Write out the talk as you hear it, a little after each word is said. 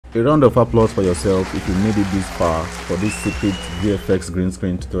A round of applause for yourself if you made it this far for this secret VFX green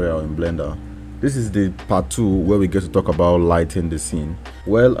screen tutorial in Blender. This is the part 2 where we get to talk about lighting the scene.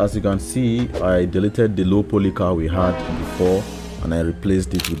 Well, as you can see, I deleted the low poly car we had before and I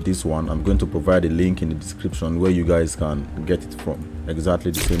replaced it with this one. I'm going to provide a link in the description where you guys can get it from.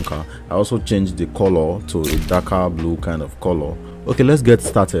 Exactly the same car. I also changed the color to a darker blue kind of color. Okay, let's get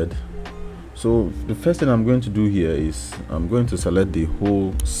started. So the first thing I'm going to do here is I'm going to select the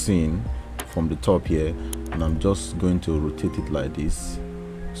whole scene from the top here, and I'm just going to rotate it like this,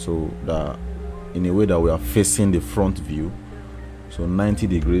 so that in a way that we are facing the front view. So 90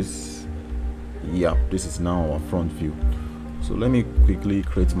 degrees. Yeah, this is now our front view. So let me quickly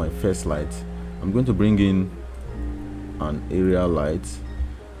create my first light. I'm going to bring in an area light.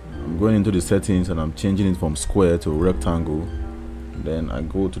 I'm going into the settings and I'm changing it from square to rectangle. Then I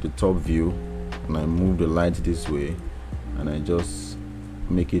go to the top view and I move the light this way and I just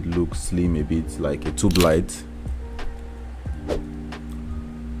make it look slim a bit, like a tube light.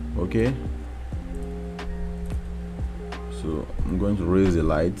 Okay, so I'm going to raise the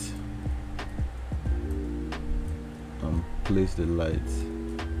light and place the light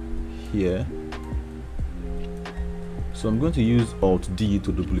here. So I'm going to use Alt D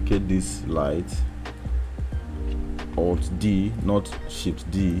to duplicate this light. Alt D, not Shift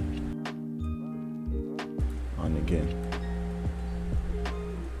D. And again.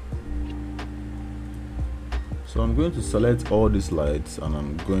 So I'm going to select all these lights and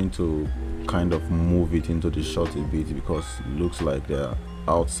I'm going to kind of move it into the shot a bit because it looks like they're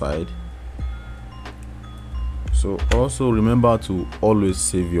outside. So also remember to always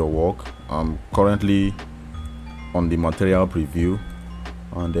save your work. I'm currently on the material preview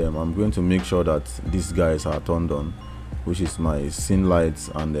and I'm going to make sure that these guys are turned on, which is my scene lights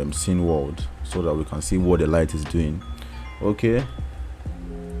and scene world, so that we can see what the light is doing. Okay,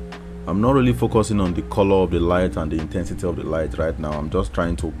 I'm not really focusing on the color of the light and the intensity of the light right now. I'm just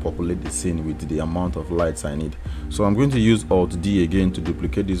trying to populate the scene with the amount of lights I need. So I'm going to use Alt D again to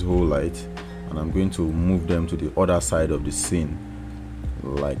duplicate this whole light, and I'm going to move them to the other side of the scene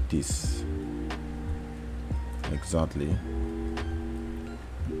like this. Exactly.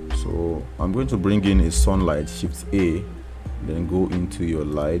 So I'm going to bring in a sunlight, Shift A, then go into your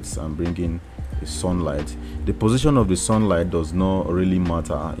lights and bring in a sunlight. The position of the sunlight does not really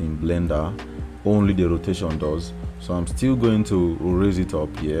matter in Blender, only the rotation does. So I'm still going to raise it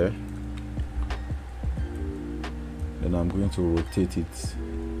up here, then I'm going to rotate it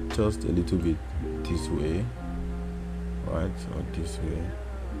just a little bit this way, right, or this way.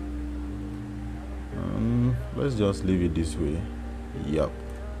 Let's just leave it this way. Yep.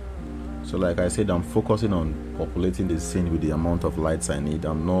 So like I said, I'm focusing on populating the scene with the amount of lights I need.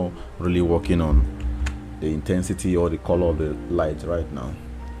 I'm not really working on the intensity or the color of the light right now.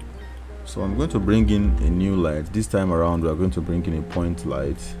 So I'm going to bring in a new light. This time around we are going to bring in a point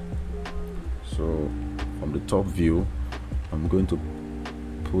light. So from the top view I'm going to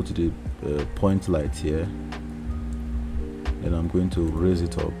put the point light here, then I'm going to raise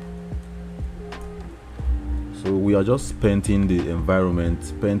it up. So we are just painting the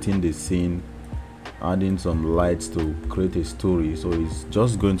environment, painting the scene, adding some lights to create a story. So it's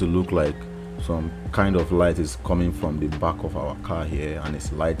just going to look like some kind of light is coming from the back of our car here and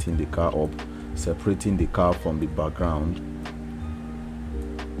it's lighting the car up, separating the car from the background.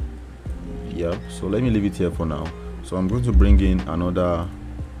 Yep, so let me leave it here for now. So I'm going to bring in another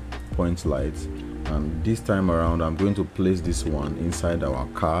point light, and this time around I'm going to place this one inside our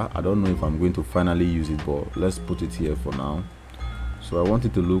car. I don't know if I'm going to finally use it, but let's put it here for now. So I want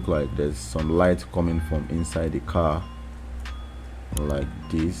it to look like there's some light coming from inside the car like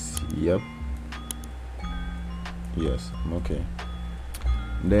this. Yep, yes, okay.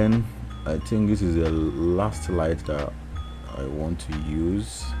 Then I think this is the last light that I want to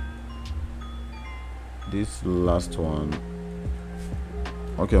use. This last one.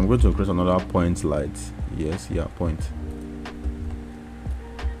 Okay, I'm going to create another point light. Yes, yeah, point.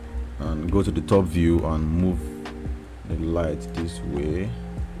 And go to the top view and move the light this way.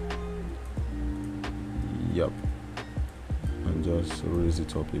 Yep. And just raise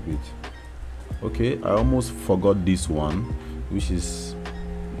it up a bit. Okay, I almost forgot this one, which is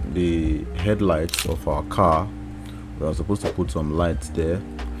the headlights of our car. We are supposed to put some lights there.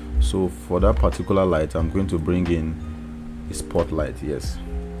 So for that particular light, I'm going to bring in a spotlight. Yes.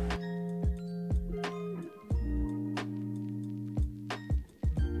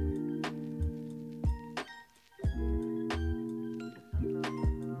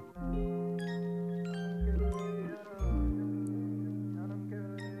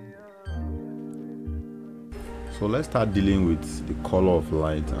 So let's start dealing with the color of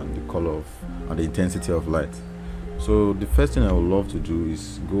light and the intensity of light. So the first thing I would love to do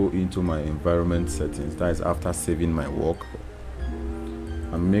is go into my environment settings, that is after saving my work,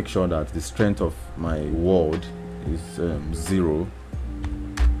 and make sure that the strength of my world is 0.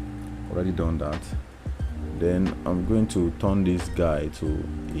 Already done that. Then I'm going to turn this guy to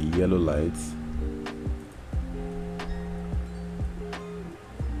a yellow light.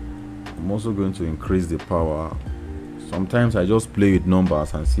 I'm also going to increase the power. Sometimes I just play with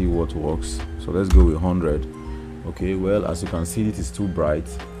numbers and see what works. So let's go with 100. Okay, well, as you can see, it is too bright,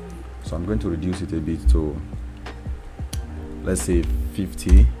 so I'm going to reduce it a bit to, let's say,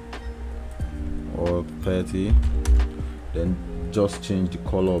 50 or 30. Then just change the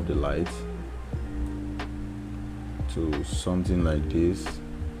color of the light to something like this.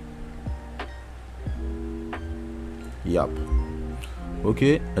 Yep.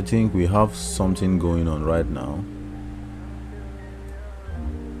 Okay, I think we have something going on right now.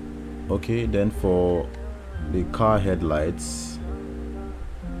 Okay, then for the car headlights,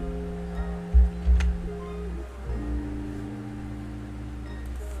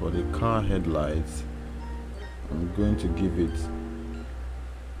 I'm going to give it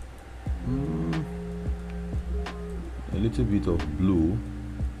a little bit of blue,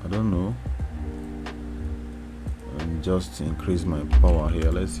 I don't know, and just increase my power here.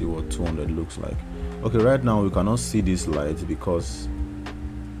 Let's see what 200 looks like. Okay, right now we cannot see this light because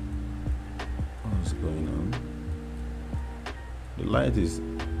what's going on? The light is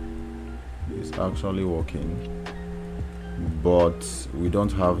actually working, but we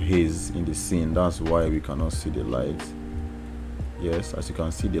don't have haze in the scene. That's why we cannot see the light. Yes, as you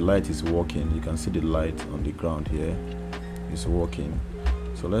can see, the light is working. You can see the light on the ground here is working.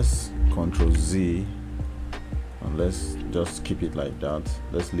 So let's Ctrl Z and let's just keep it like that.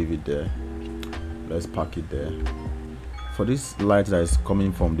 Let's leave it there. Let's park it there. For this light that is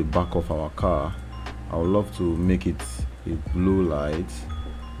coming from the back of our car, I would love to make it a blue light.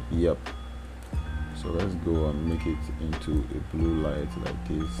 Yep. So let's go and make it into a blue light like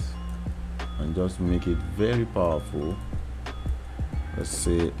this, and just make it very powerful. Let's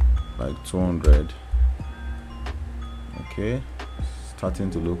say like 200. Okay, starting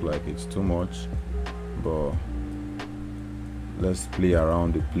to look like it's too much, but let's play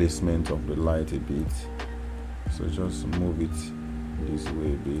around the placement of the light a bit. So just move it this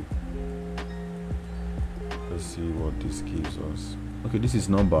way a bit. Let's see what this gives us. Okay, this is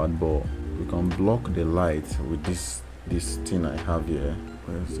not bad, but we can block the light with this thing I have here.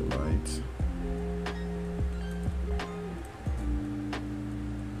 Where's the light?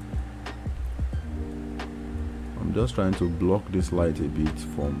 I'm just trying to block this light a bit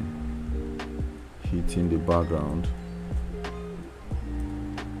from hitting the background.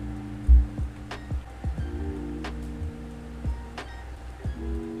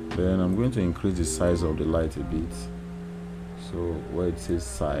 Then I'm going to increase the size of the light a bit. So where it says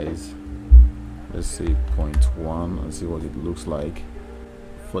size, let's say 0.1 and see what it looks like.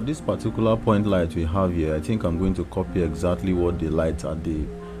 For this particular point light we have here, I think I'm going to copy exactly what the light at the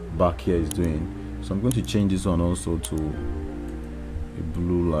back here is doing. So I'm going to change this one also to a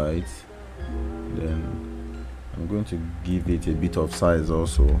blue light. Then I'm going to give it a bit of size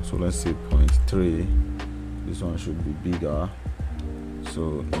also. So let's say 0.3. This one should be bigger.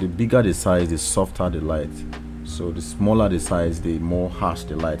 So the bigger the size, the softer the light. So the smaller the size, the more harsh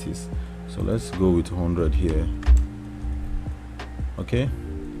the light is. So let's go with 100 here. Okay,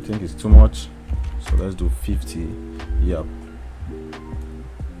 I think it's too much, so let's do 50. Yep.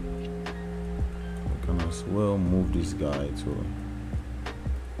 We can as well move this guy to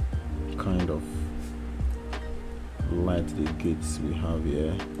kind of light the gates we have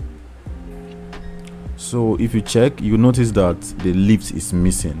here. So if you check, you notice that the lift is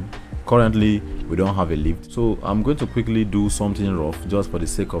missing. Currently we don't have a lift, so I'm going to quickly do something rough just for the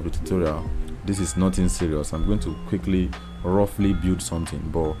sake of the tutorial. This is nothing serious. I'm going to quickly roughly build something,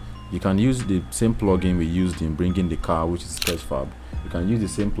 but you can use the same plugin we used in bringing the car, which is Sketchfab. You can use the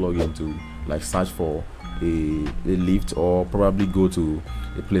same plugin to like search for a lift, or probably go to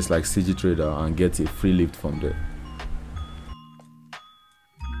a place like CG Trader and get a free lift from there.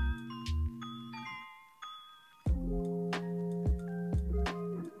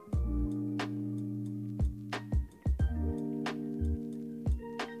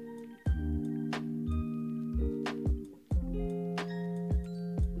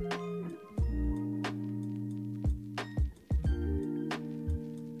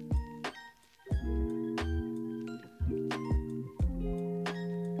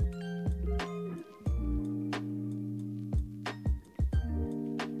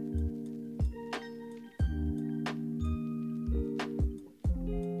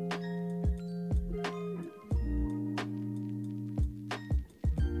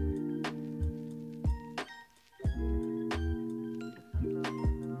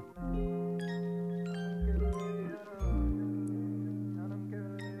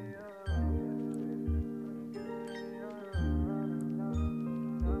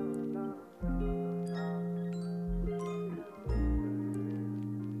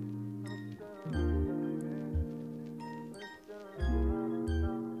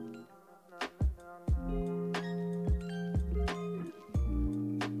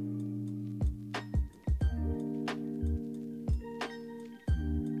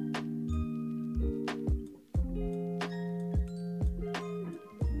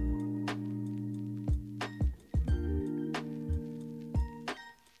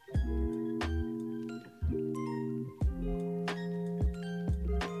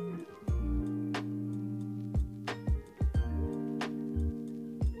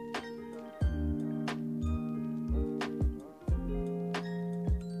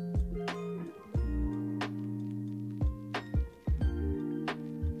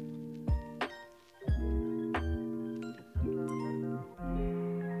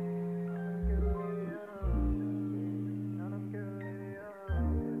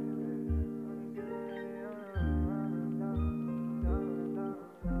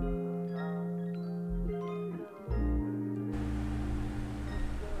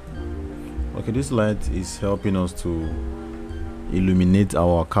 Okay, this light is helping us to illuminate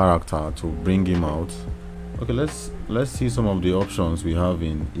our character, to bring him out. Okay, let's see some of the options we have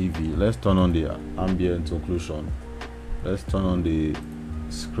in Eevee. Let's turn on the ambient occlusion. Let's turn on the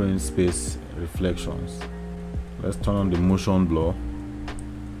screen space reflections. Let's turn on the motion blur,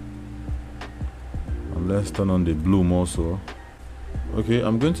 and let's turn on the bloom also. Okay,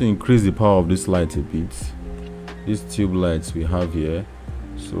 I'm going to increase the power of this light a bit. These tube lights we have here,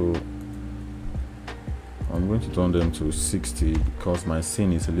 so I'm going to turn them to 60 because my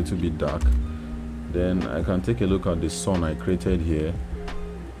scene is a little bit dark. Then I can take a look at the sun I created here.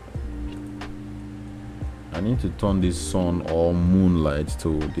 I need to turn this sun or moonlight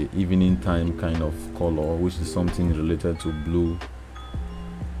to the evening time kind of color, which is something related to blue,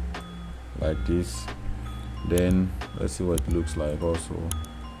 like this. Then let's see what it looks like also.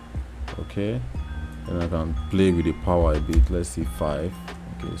 Okay, and I can play with the power a bit. Let's see, 5.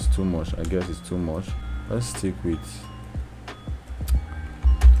 Okay, it's too much. I guess it's too much. Let's stick with,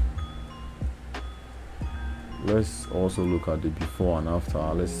 let's also look at the before and after.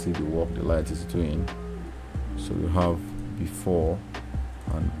 Let's see the work the light is doing. So we have before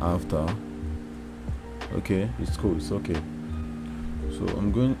and after. Okay, it's cool, it's okay. So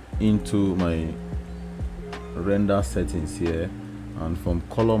I'm going into my render settings here, and from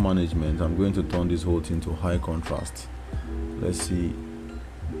color management I'm going to turn this whole thing to high contrast. Let's see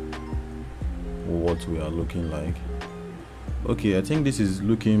what we are looking like. Okay, I think this is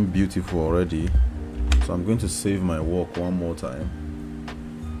looking beautiful already, so I'm going to save my work one more time.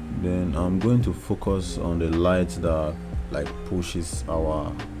 Then I'm going to focus on the light that like pushes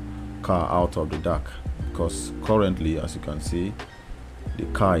our car out of the dark, because currently, as you can see, the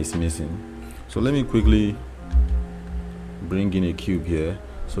car is missing. So let me quickly bring in a cube here.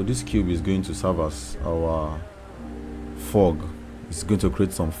 So this cube is going to serve as our fog. It's going to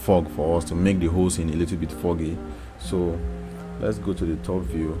create some fog for us to make the whole scene a little bit foggy. So let's go to the top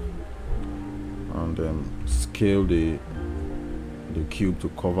view and scale the cube to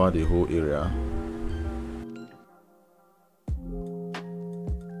cover the whole area.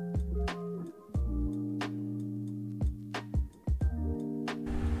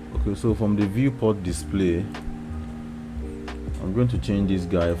 Okay, so from the viewport display, I'm going to change this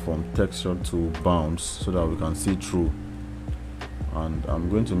guy from texture to bounce so that we can see through, and I'm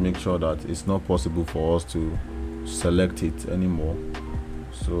going to make sure that it's not possible for us to select it anymore.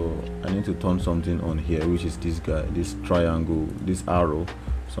 So I need to turn something on here, which is this guy, this triangle, this arrow.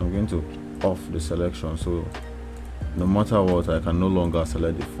 So I'm going to off the selection, so no matter what, I can no longer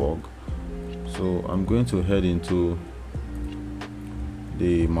select the fog. So I'm going to head into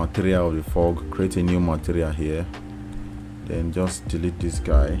the material of the fog, create a new material here, then just delete this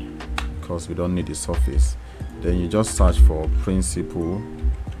guy because we don't need the surface. Then you just search for principle,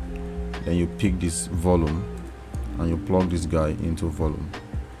 then you pick this volume and you plug this guy into volume.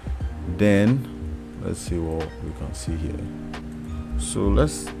 Then let's see what we can see here. So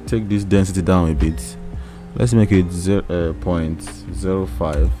let's take this density down a bit. Let's make it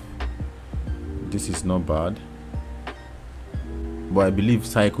 0.05. This is not bad, but I believe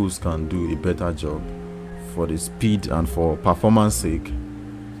cycles can do a better job for the speed and for performance sake.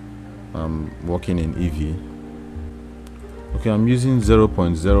 I'm working in Eevee. Okay, I'm using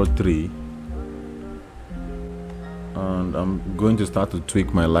 0.03. And I'm going to start to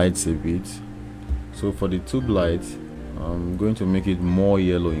tweak my lights a bit. So for the tube light, I'm going to make it more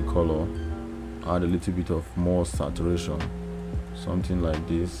yellow in color, add a little bit of more saturation, something like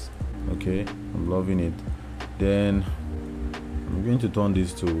this. Okay, I'm loving it. Then I'm going to turn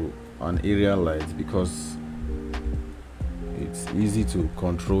this to an area light because it's easy to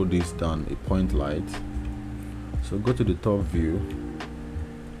control this than a point light. So go to the top view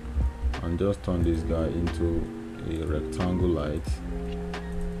and just turn this guy into a rectangle light,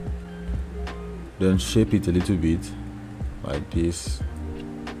 then shape it a little bit like this.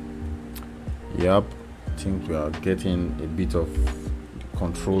 Yep, I think we are getting a bit of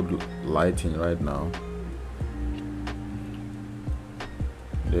controlled lighting right now.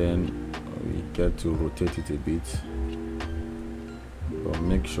 Then we get to rotate it a bit, but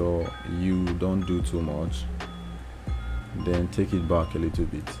make sure you don't do too much. Then take it back a little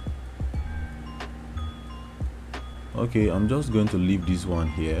bit. Okay, I'm just going to leave this one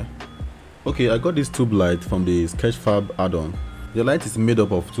here. Okay, I got this tube light from the Sketchfab add-on. The light is made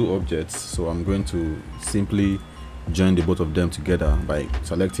up of two objects, so I'm going to simply join the both of them together by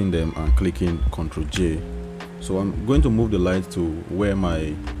selecting them and clicking Ctrl J. So I'm going to move the light to where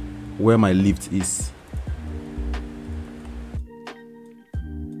my lift is.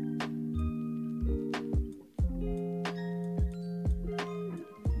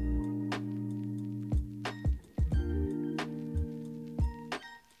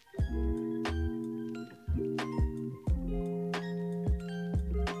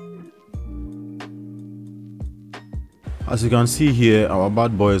 As you can see here, our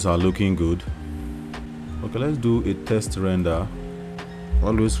bad boys are looking good. Okay, let's do a test render.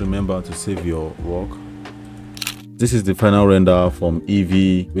 Always remember to save your work. This is the final render from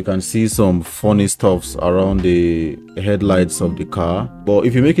Eevee. We can see some funny stuffs around the headlights of the car, but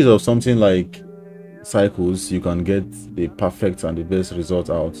if you make it of something like cycles, you can get the perfect and the best result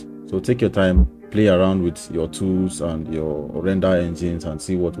out. So take your time, play around with your tools and your render engines and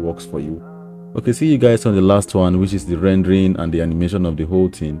see what works for you. Okay, see you guys on the last one, which is the rendering and the animation of the whole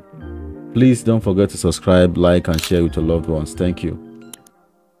thing. Please don't forget to subscribe, like and share with your loved ones. Thank you.